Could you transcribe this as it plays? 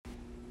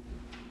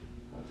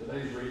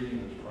Today's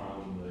reading is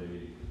from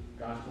the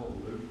Gospel of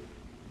Luke,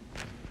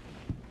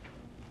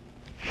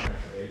 chapter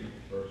 8,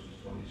 verses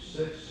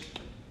 26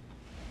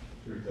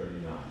 through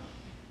 39.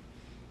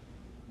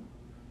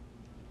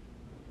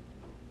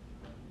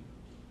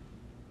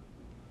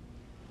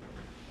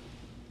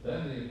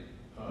 Then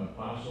the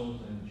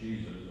apostles and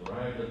Jesus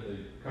arrived at the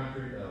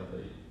country of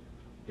the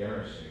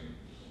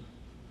Gerasenes,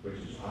 which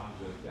is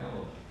opposite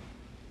Galilee.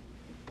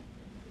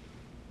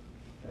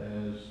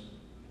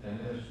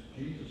 As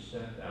Jesus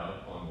stepped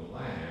out on the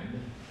land,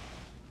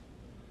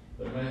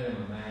 there met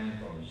him a man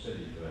from the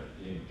city who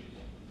had demons.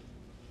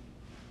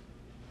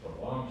 For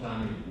a long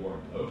time he wore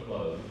no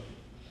clothes,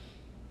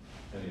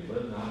 and he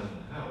lived not in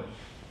the house,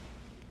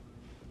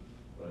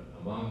 but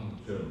among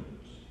the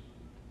tombs.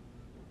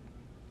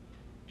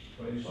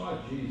 When he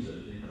saw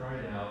Jesus, he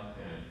cried out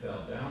and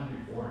fell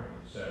down before him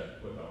and said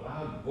with a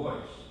loud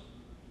voice,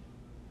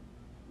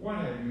 "What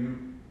have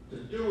you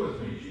to do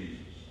with me, Jesus,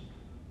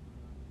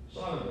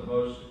 Son of the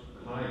Most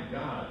High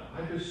God?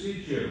 I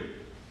beseech you,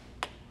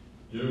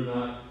 do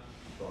not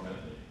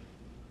torment me."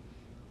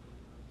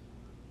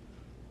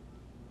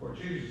 For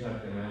Jesus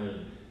had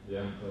commanded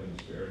the unclean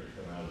spirit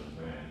to come out of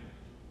the man.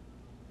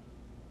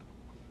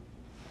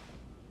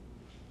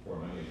 For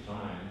many a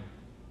time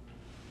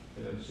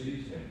it had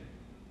seized him.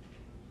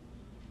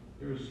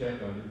 He was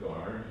kept under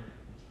guard,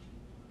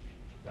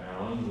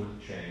 bound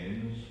with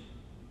chains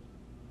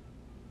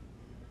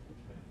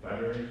and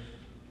fetters.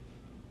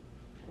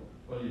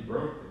 But he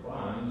broke the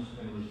bonds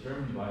and was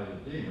driven by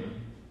the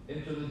demon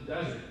into the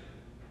desert.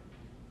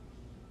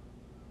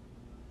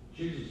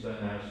 Jesus then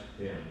asked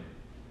him,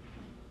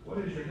 "What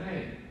is your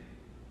name?"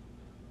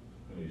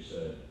 And he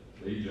said,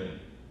 "Legion."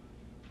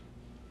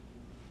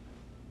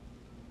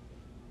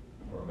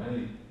 For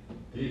many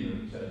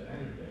demons had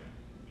entered him.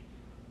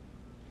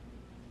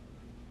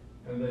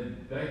 And they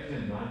begged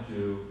him not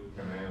to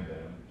command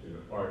them to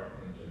depart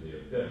into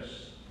the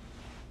abyss.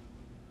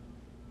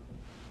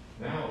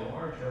 Now a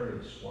large herd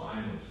of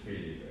swine was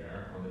feeding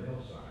there on the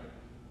hillside,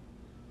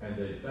 and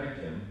they begged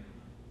him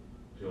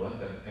to let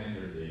them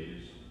enter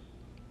these,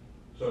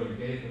 so he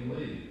gave them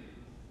leave.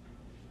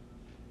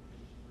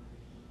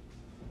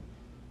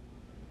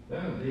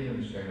 Then the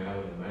demons came out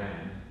of the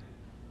man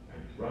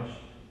and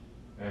rushed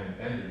and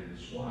entered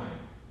the swine,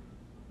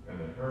 and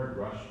the herd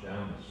rushed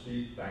down the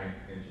steep bank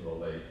into the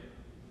lake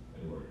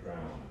and were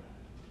drowned.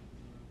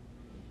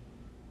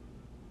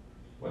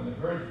 When the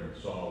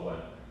herdsmen saw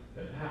what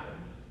had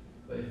happened,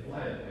 they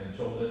fled and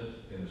told it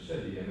in the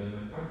city and in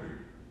the country.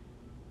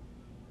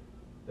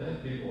 Then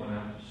people went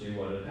out to see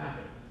what had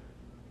happened,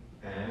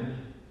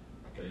 and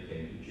they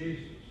came to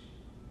Jesus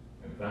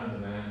and found the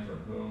man from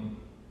whom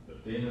the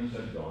demons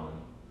had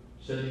gone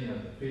sitting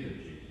at the feet of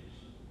Jesus,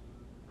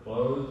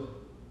 clothed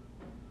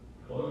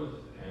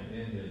and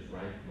in his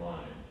right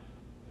mind,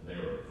 and they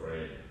were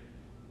afraid.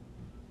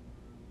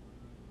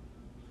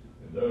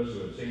 And those who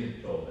had seen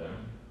it told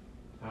them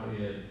how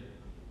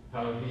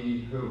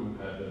he who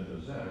had been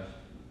possessed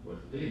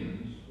with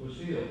demons was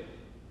healed.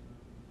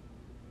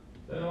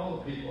 Then all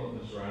the people of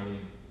the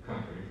surrounding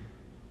country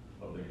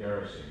of the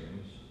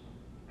Gerasenes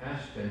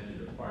asked him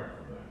to depart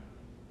from them,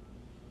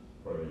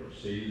 for they were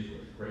seized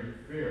with great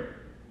fear.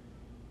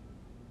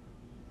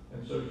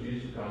 And so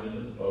Jesus got into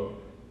the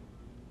boat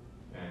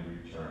and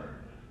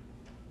returned.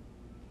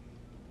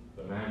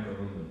 The man from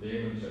whom the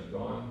demons had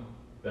gone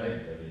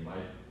begged that he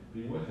might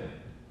be with him.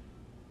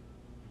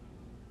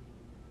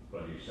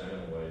 But he sent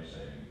him away,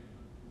 saying,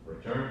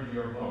 "Return to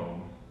your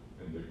home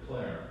and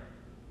declare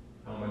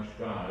how much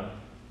God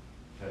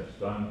has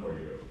done for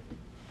you."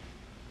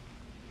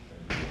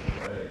 And he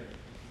went away,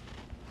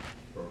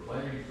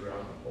 proclaiming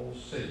throughout the whole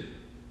city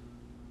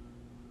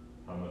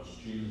how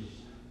much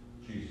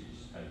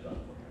Jesus had done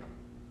for him.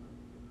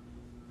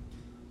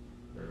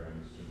 There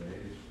ends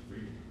today's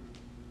reading.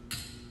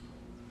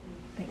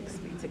 Thanks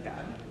be to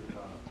God.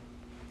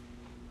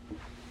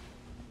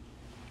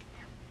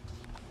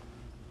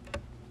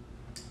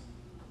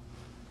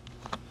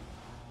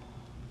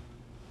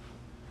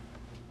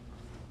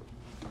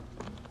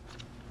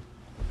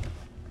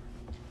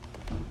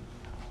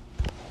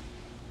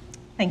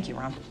 Thank you,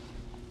 Ron.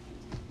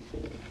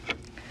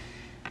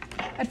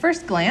 At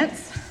first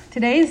glance,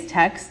 today's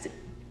text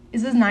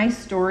is a nice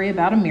story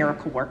about a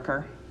miracle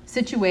worker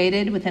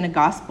situated within a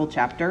gospel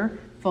chapter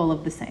full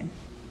of the same.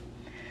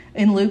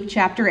 In Luke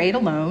chapter 8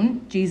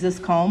 alone, Jesus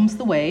calms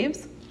the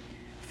waves,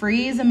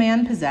 frees a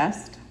man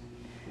possessed,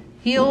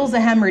 heals a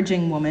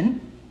hemorrhaging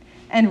woman,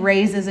 and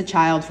raises a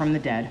child from the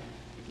dead.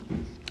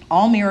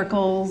 All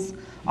miracles,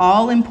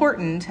 all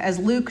important as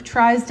Luke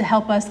tries to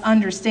help us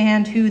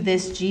understand who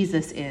this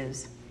Jesus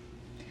is.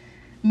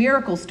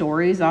 Miracle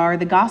stories are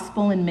the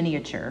gospel in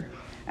miniature,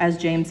 as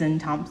James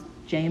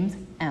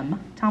M.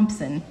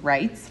 Thompson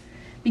writes,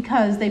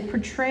 because they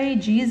portray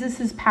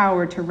Jesus'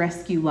 power to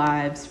rescue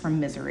lives from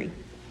misery.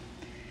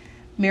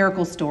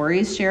 Miracle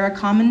stories share a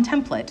common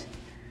template.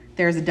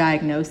 There's a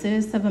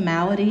diagnosis of a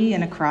malady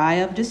and a cry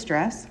of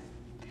distress,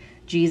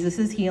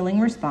 Jesus'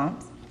 healing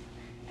response,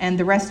 and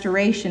the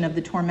restoration of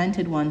the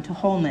tormented one to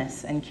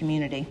wholeness and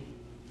community.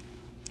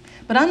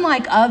 But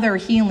unlike other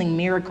healing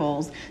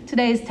miracles,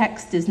 today's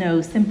text is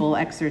no simple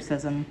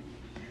exorcism.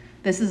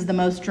 This is the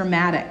most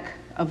dramatic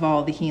of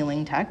all the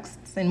healing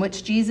texts, in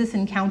which Jesus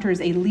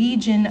encounters a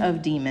legion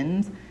of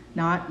demons,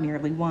 not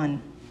merely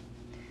one.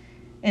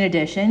 In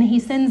addition, he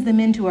sends them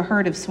into a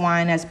herd of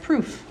swine as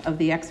proof of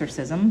the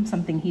exorcism,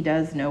 something he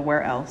does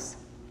nowhere else.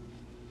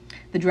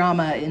 The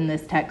drama in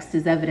this text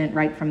is evident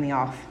right from the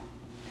off.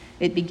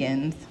 It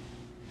begins.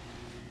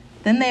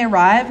 Then they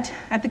arrived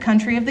at the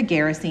country of the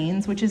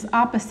Gerasenes, which is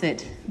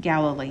opposite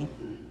Galilee.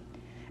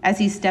 As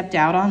he stepped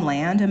out on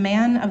land, a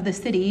man of the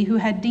city who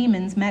had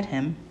demons met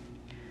him.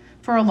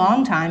 For a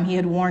long time he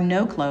had worn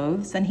no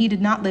clothes, and he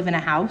did not live in a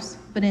house,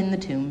 but in the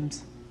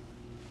tombs.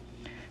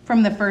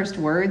 From the first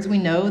words, we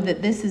know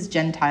that this is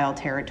Gentile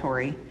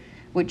territory,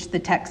 which the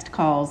text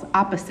calls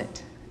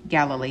opposite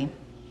Galilee.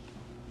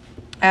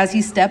 As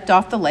he stepped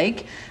off the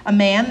lake, a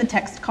man the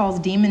text calls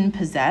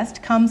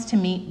demon-possessed comes to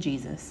meet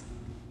Jesus.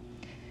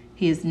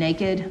 He is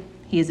naked,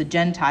 he is a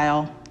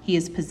Gentile, he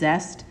is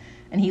possessed,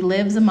 and he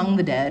lives among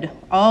the dead,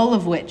 all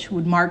of which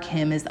would mark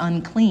him as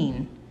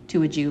unclean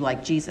to a Jew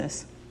like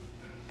Jesus.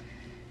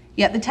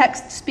 Yet the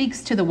text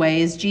speaks to the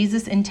ways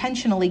Jesus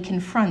intentionally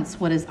confronts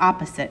what is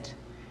opposite,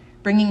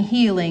 bringing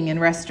healing and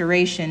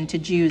restoration to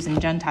Jews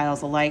and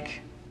Gentiles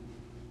alike.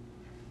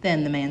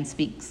 Then the man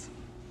speaks.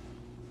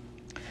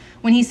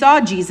 When he saw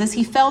Jesus,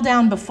 he fell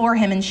down before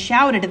him and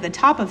shouted at the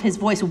top of his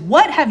voice,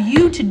 "What have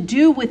you to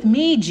do with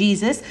me,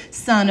 Jesus,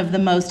 Son of the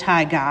Most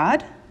High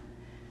God?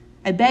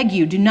 I beg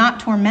you, do not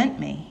torment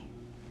me."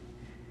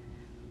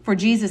 For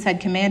Jesus had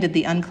commanded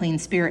the unclean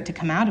spirit to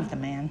come out of the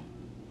man.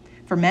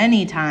 For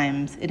many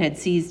times it had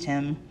seized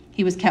him.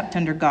 He was kept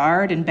under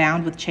guard and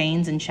bound with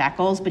chains and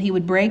shackles, but he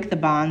would break the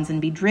bonds and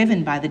be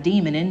driven by the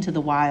demon into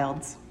the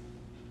wilds.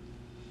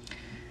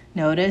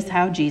 Notice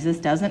how Jesus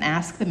doesn't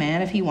ask the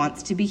man if he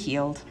wants to be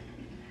healed.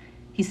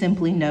 He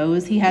simply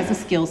knows he has a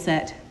skill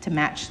set to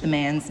match the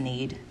man's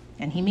need,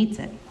 and he meets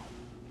it.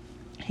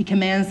 He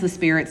commands the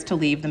spirits to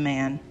leave the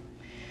man.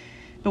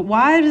 But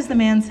why does the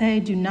man say,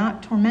 "Do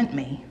not torment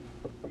me"?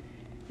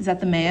 Is that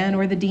the man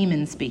or the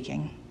demon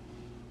speaking?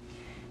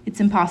 It's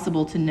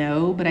impossible to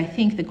know, but I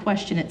think the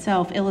question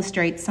itself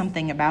illustrates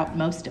something about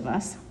most of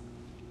us.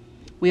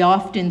 We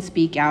often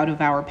speak out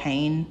of our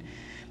pain,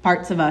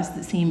 parts of us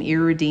that seem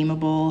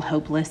irredeemable,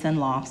 hopeless, and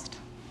lost.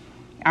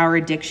 Our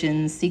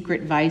addictions,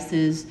 secret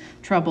vices,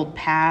 troubled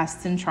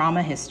pasts, and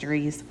trauma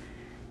histories,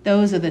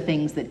 those are the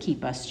things that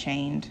keep us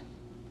chained.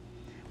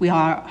 We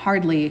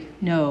hardly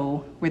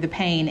know where the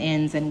pain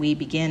ends and we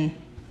begin.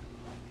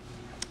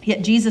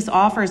 Yet Jesus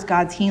offers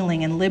God's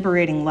healing and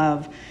liberating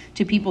love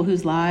to people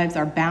whose lives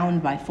are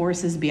bound by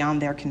forces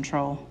beyond their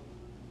control.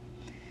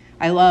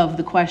 I love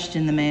the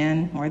question the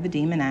man or the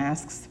demon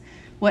asks,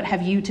 "What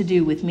have you to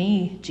do with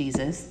me,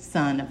 Jesus,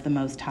 Son of the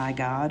Most High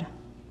God?"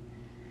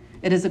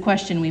 It is a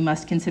question we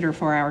must consider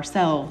for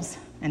ourselves,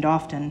 and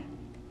often.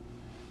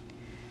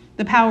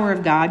 The power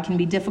of God can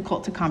be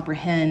difficult to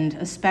comprehend,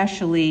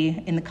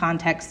 especially in the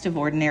context of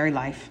ordinary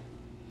life.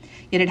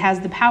 Yet it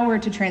has the power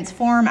to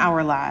transform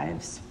our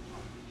lives.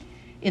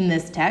 In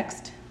this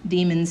text,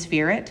 demons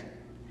fear it,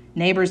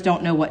 neighbors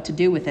don't know what to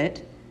do with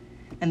it,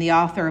 and the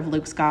author of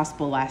Luke's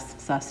gospel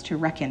asks us to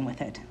reckon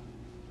with it.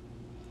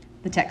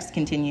 The text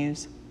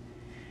continues.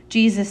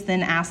 Jesus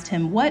then asked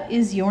him, "What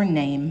is your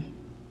name?"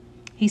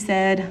 He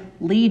said,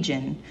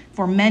 "Legion,"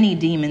 for many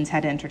demons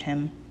had entered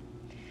him.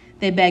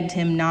 They begged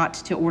him not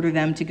to order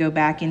them to go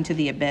back into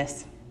the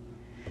abyss.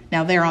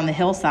 Now there on the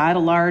hillside, a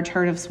large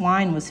herd of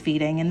swine was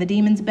feeding, and the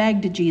demons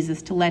begged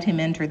Jesus to let him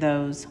enter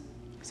those.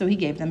 So he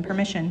gave them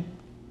permission.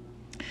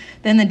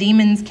 Then the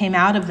demons came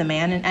out of the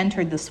man and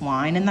entered the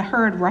swine, and the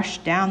herd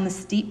rushed down the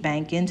steep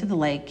bank into the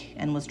lake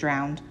and was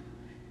drowned.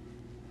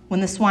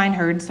 When the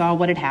swineherd saw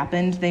what had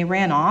happened, they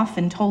ran off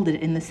and told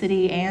it in the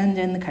city and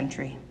in the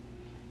country.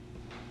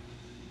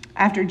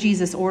 After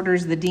Jesus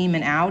orders the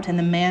demon out and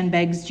the man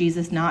begs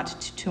Jesus not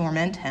to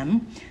torment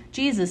him,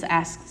 Jesus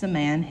asks the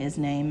man his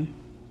name.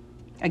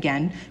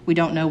 Again, we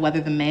don't know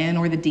whether the man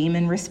or the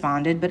demon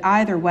responded, but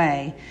either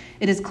way,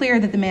 it is clear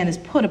that the man is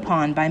put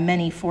upon by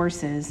many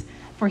forces,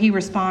 for he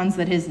responds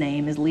that his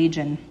name is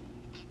Legion.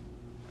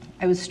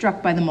 I was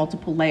struck by the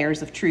multiple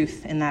layers of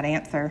truth in that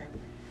answer.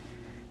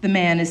 The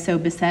man is so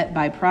beset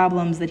by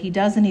problems that he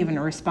doesn't even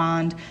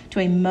respond to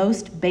a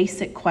most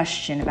basic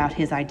question about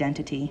his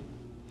identity,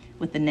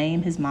 with the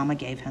name his mama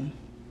gave him.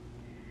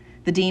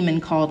 The demon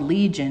called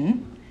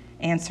Legion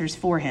answers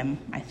for him,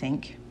 I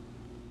think.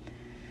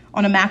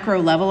 On a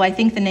macro level, I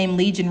think the name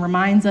Legion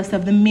reminds us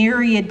of the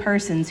myriad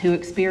persons who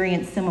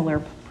experience similar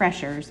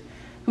pressures,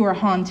 who are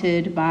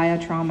haunted by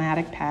a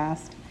traumatic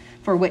past,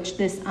 for which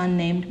this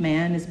unnamed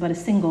man is but a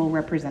single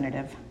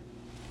representative.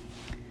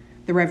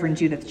 The Reverend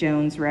Judith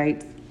Jones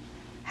writes,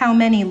 "How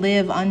many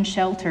live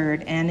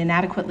unsheltered and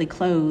inadequately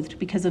clothed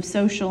because of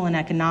social and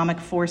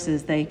economic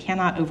forces they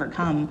cannot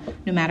overcome,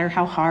 no matter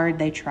how hard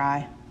they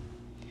try?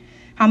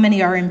 How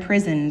many are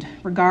imprisoned,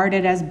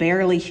 regarded as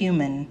barely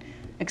human,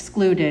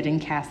 excluded and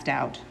cast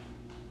out?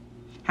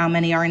 How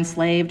many are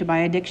enslaved by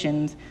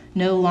addictions,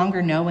 no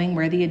longer knowing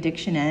where the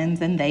addiction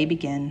ends and they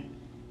begin?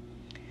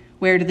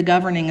 Where do the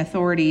governing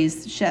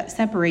authorities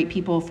separate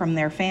people from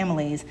their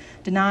families,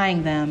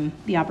 denying them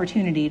the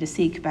opportunity to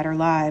seek better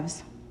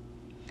lives?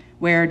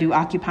 Where do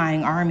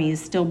occupying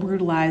armies still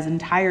brutalize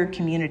entire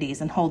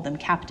communities and hold them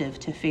captive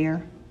to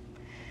fear?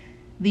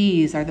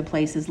 These are the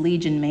places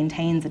Legion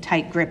maintains a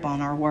tight grip on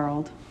our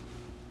world.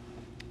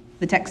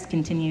 The text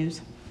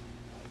continues.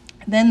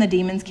 Then the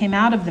demons came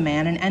out of the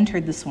man and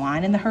entered the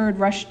swine, and the herd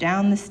rushed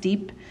down the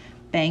steep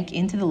bank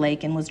into the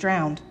lake and was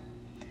drowned.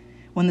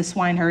 When the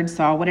swineherds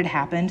saw what had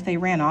happened, they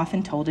ran off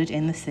and told it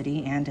in the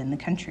city and in the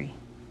country.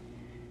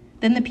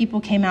 Then the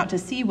people came out to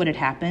see what had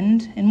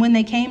happened, and when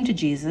they came to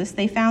Jesus,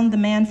 they found the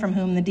man from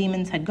whom the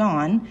demons had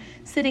gone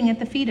sitting at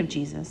the feet of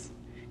Jesus,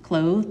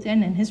 clothed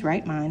and in his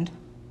right mind.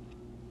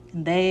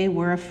 And they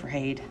were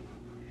afraid.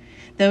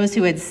 Those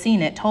who had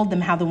seen it told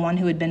them how the one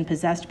who had been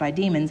possessed by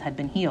demons had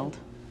been healed.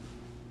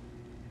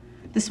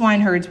 The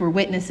swineherds were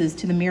witnesses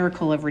to the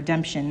miracle of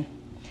redemption.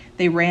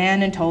 They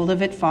ran and told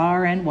of it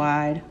far and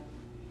wide.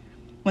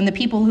 When the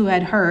people who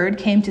had heard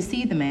came to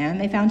see the man,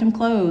 they found him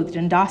clothed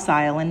and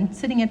docile and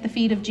sitting at the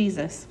feet of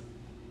Jesus.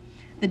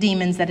 The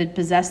demons that had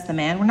possessed the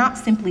man were not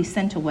simply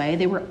sent away,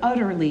 they were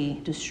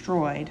utterly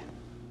destroyed.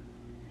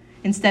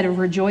 Instead of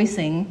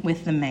rejoicing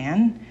with the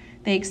man,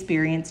 they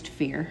experienced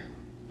fear.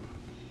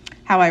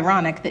 How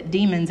ironic that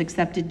demons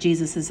accepted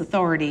Jesus'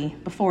 authority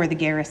before the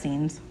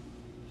Gerasenes.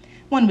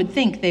 One would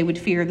think they would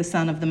fear the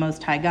Son of the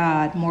Most High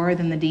God more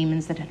than the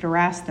demons that had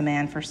harassed the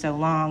man for so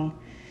long.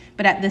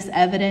 But at this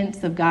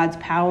evidence of God's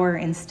power,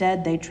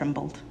 instead they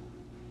trembled.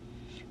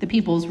 The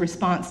people's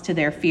response to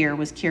their fear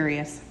was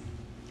curious.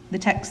 The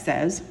text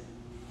says,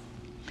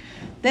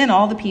 Then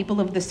all the people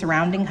of the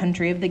surrounding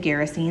country of the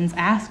Gerasenes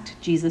asked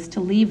Jesus to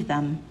leave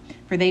them,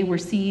 for they were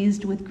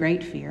seized with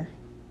great fear.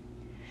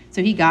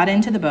 So he got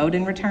into the boat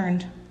and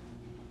returned.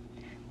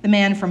 The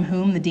man from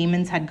whom the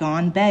demons had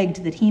gone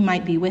begged that he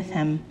might be with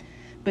him,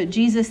 but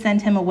Jesus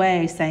sent him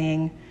away,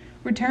 saying,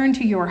 Return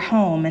to your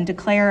home and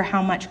declare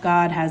how much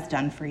God has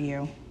done for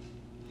you.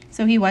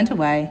 So he went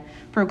away,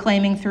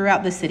 proclaiming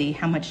throughout the city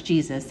how much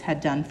Jesus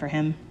had done for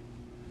him.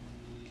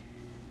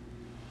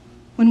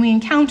 When we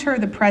encounter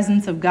the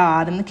presence of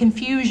God and the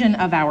confusion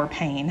of our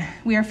pain,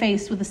 we are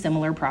faced with a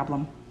similar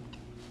problem.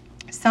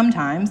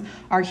 Sometimes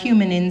our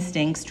human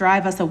instincts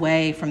drive us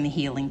away from the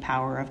healing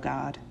power of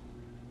God.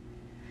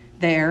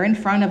 There, in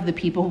front of the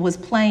people, was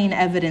plain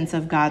evidence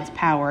of God's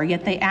power,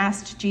 yet they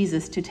asked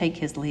Jesus to take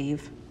his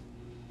leave.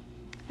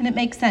 And it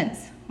makes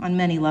sense on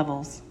many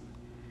levels.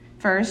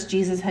 First,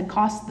 Jesus had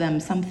cost them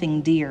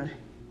something dear.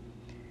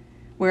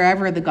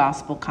 Wherever the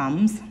gospel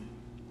comes,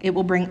 it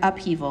will bring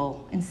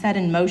upheaval and set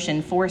in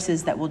motion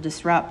forces that will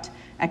disrupt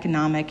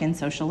economic and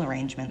social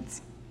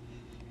arrangements.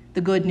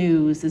 The good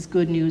news is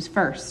good news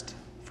first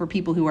for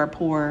people who are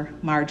poor,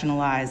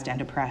 marginalized, and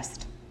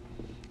oppressed.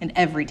 And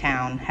every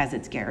town has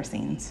its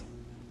Gerasenes.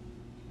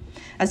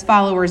 As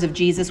followers of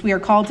Jesus, we are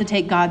called to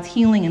take God's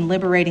healing and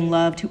liberating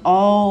love to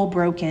all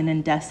broken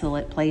and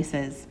desolate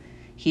places,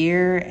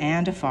 here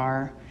and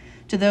afar,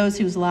 to those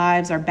whose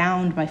lives are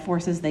bound by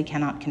forces they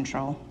cannot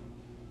control.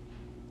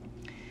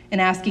 In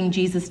asking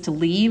Jesus to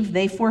leave,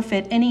 they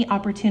forfeit any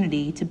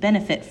opportunity to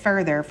benefit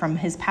further from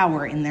his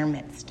power in their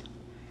midst.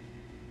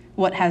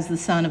 What has the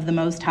Son of the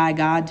Most High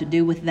God to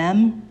do with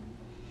them?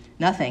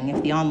 Nothing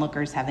if the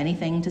onlookers have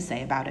anything to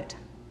say about it.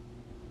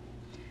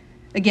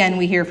 Again,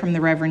 we hear from the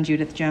Reverend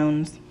Judith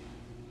Jones.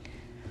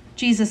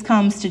 Jesus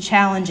comes to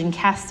challenge and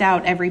cast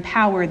out every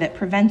power that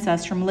prevents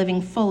us from living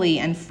fully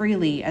and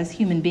freely as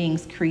human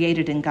beings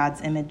created in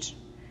God's image.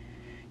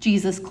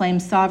 Jesus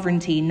claims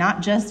sovereignty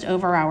not just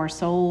over our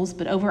souls,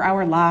 but over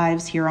our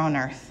lives here on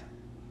earth.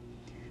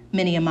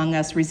 Many among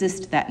us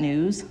resist that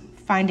news,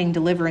 finding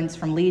deliverance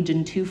from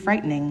Legion too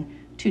frightening,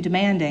 too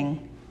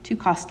demanding, too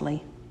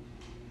costly.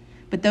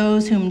 But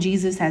those whom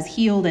Jesus has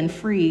healed and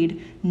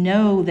freed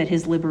know that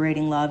his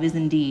liberating love is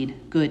indeed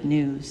good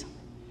news.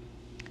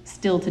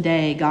 Still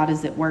today, God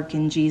is at work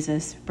in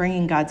Jesus,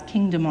 bringing God's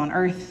kingdom on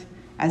earth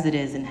as it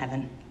is in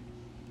heaven.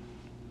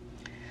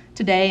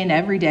 Today and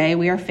every day,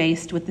 we are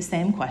faced with the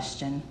same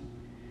question.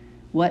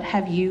 What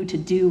have you to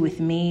do with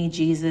me,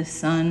 Jesus,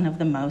 Son of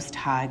the Most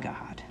High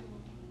God?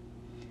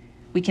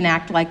 We can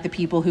act like the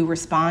people who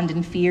respond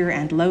in fear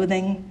and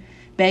loathing,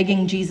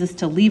 begging Jesus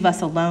to leave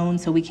us alone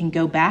so we can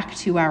go back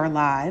to our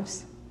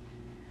lives.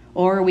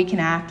 Or we can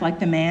act like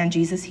the man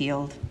Jesus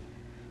healed,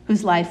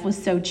 whose life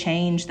was so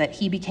changed that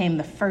he became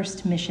the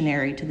first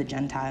missionary to the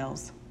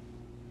Gentiles.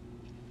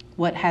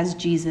 What has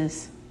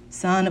Jesus,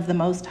 Son of the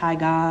Most High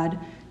God,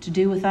 to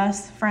do with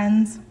us,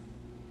 friends?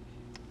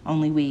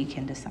 Only we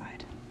can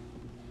decide.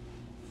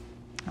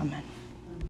 Amen.